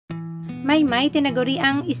Maymay tinaguri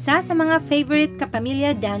ang isa sa mga favorite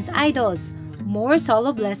Kapamilya Dance Idols. More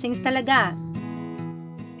solo blessings talaga.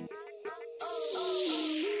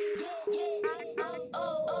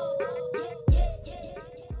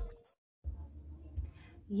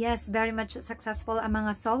 Yes, very much successful ang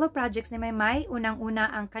mga solo projects ni Maymay. Unang-una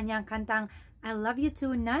ang kanyang kantang I Love You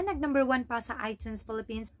Too na nag-number 1 pa sa iTunes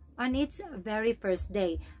Philippines on its very first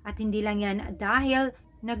day. At hindi lang yan dahil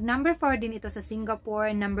nag-number 4 din ito sa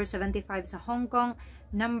Singapore, number 75 sa Hong Kong,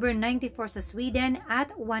 number 94 sa Sweden,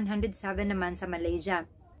 at 107 naman sa Malaysia.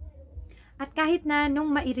 At kahit na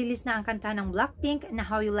nung mai-release na ang kanta ng Blackpink na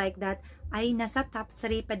How You Like That, ay nasa top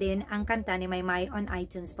 3 pa din ang kanta ni Maymay on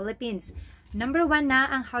iTunes Philippines. Number 1 na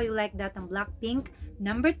ang How You Like That ng Blackpink,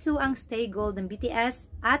 number 2 ang Stay Gold ng BTS,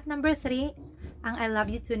 at number 3 ang I Love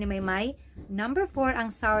You Too ni Maymay, number 4 ang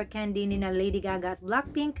Sour Candy ni na Lady Gaga at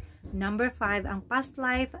Blackpink, number 5 ang Past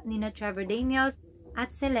Life ni na Trevor Daniels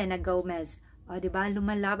at Selena Gomez. O diba,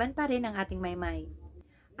 lumalaban pa rin ang ating Maymay.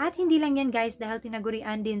 At hindi lang yan guys, dahil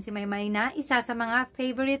tinagurian din si Maymay na isa sa mga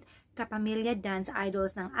favorite Kapamilya Dance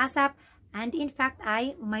Idols ng ASAP. And in fact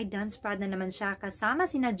ay may dance prod na naman siya kasama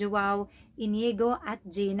sina Joao, Inigo at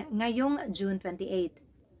Jean ngayong June 28.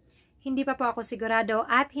 Hindi pa po ako sigurado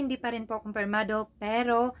at hindi pa rin po kumpirmado,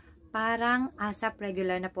 pero parang ASAP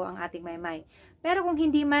regular na po ang ating Maymay. Pero kung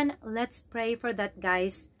hindi man, let's pray for that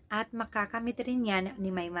guys, at makakamit rin yan ni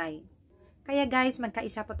Maymay. Kaya guys,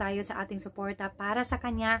 magkaisa po tayo sa ating suporta para sa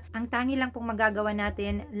kanya. Ang tangi lang pong magagawa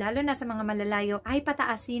natin, lalo na sa mga malalayo, ay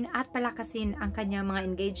pataasin at palakasin ang kanyang mga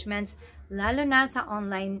engagements, lalo na sa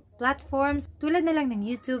online platforms tulad na lang ng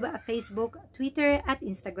YouTube, Facebook, Twitter at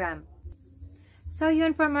Instagram. So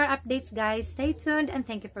yun, for more updates guys, stay tuned and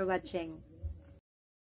thank you for watching.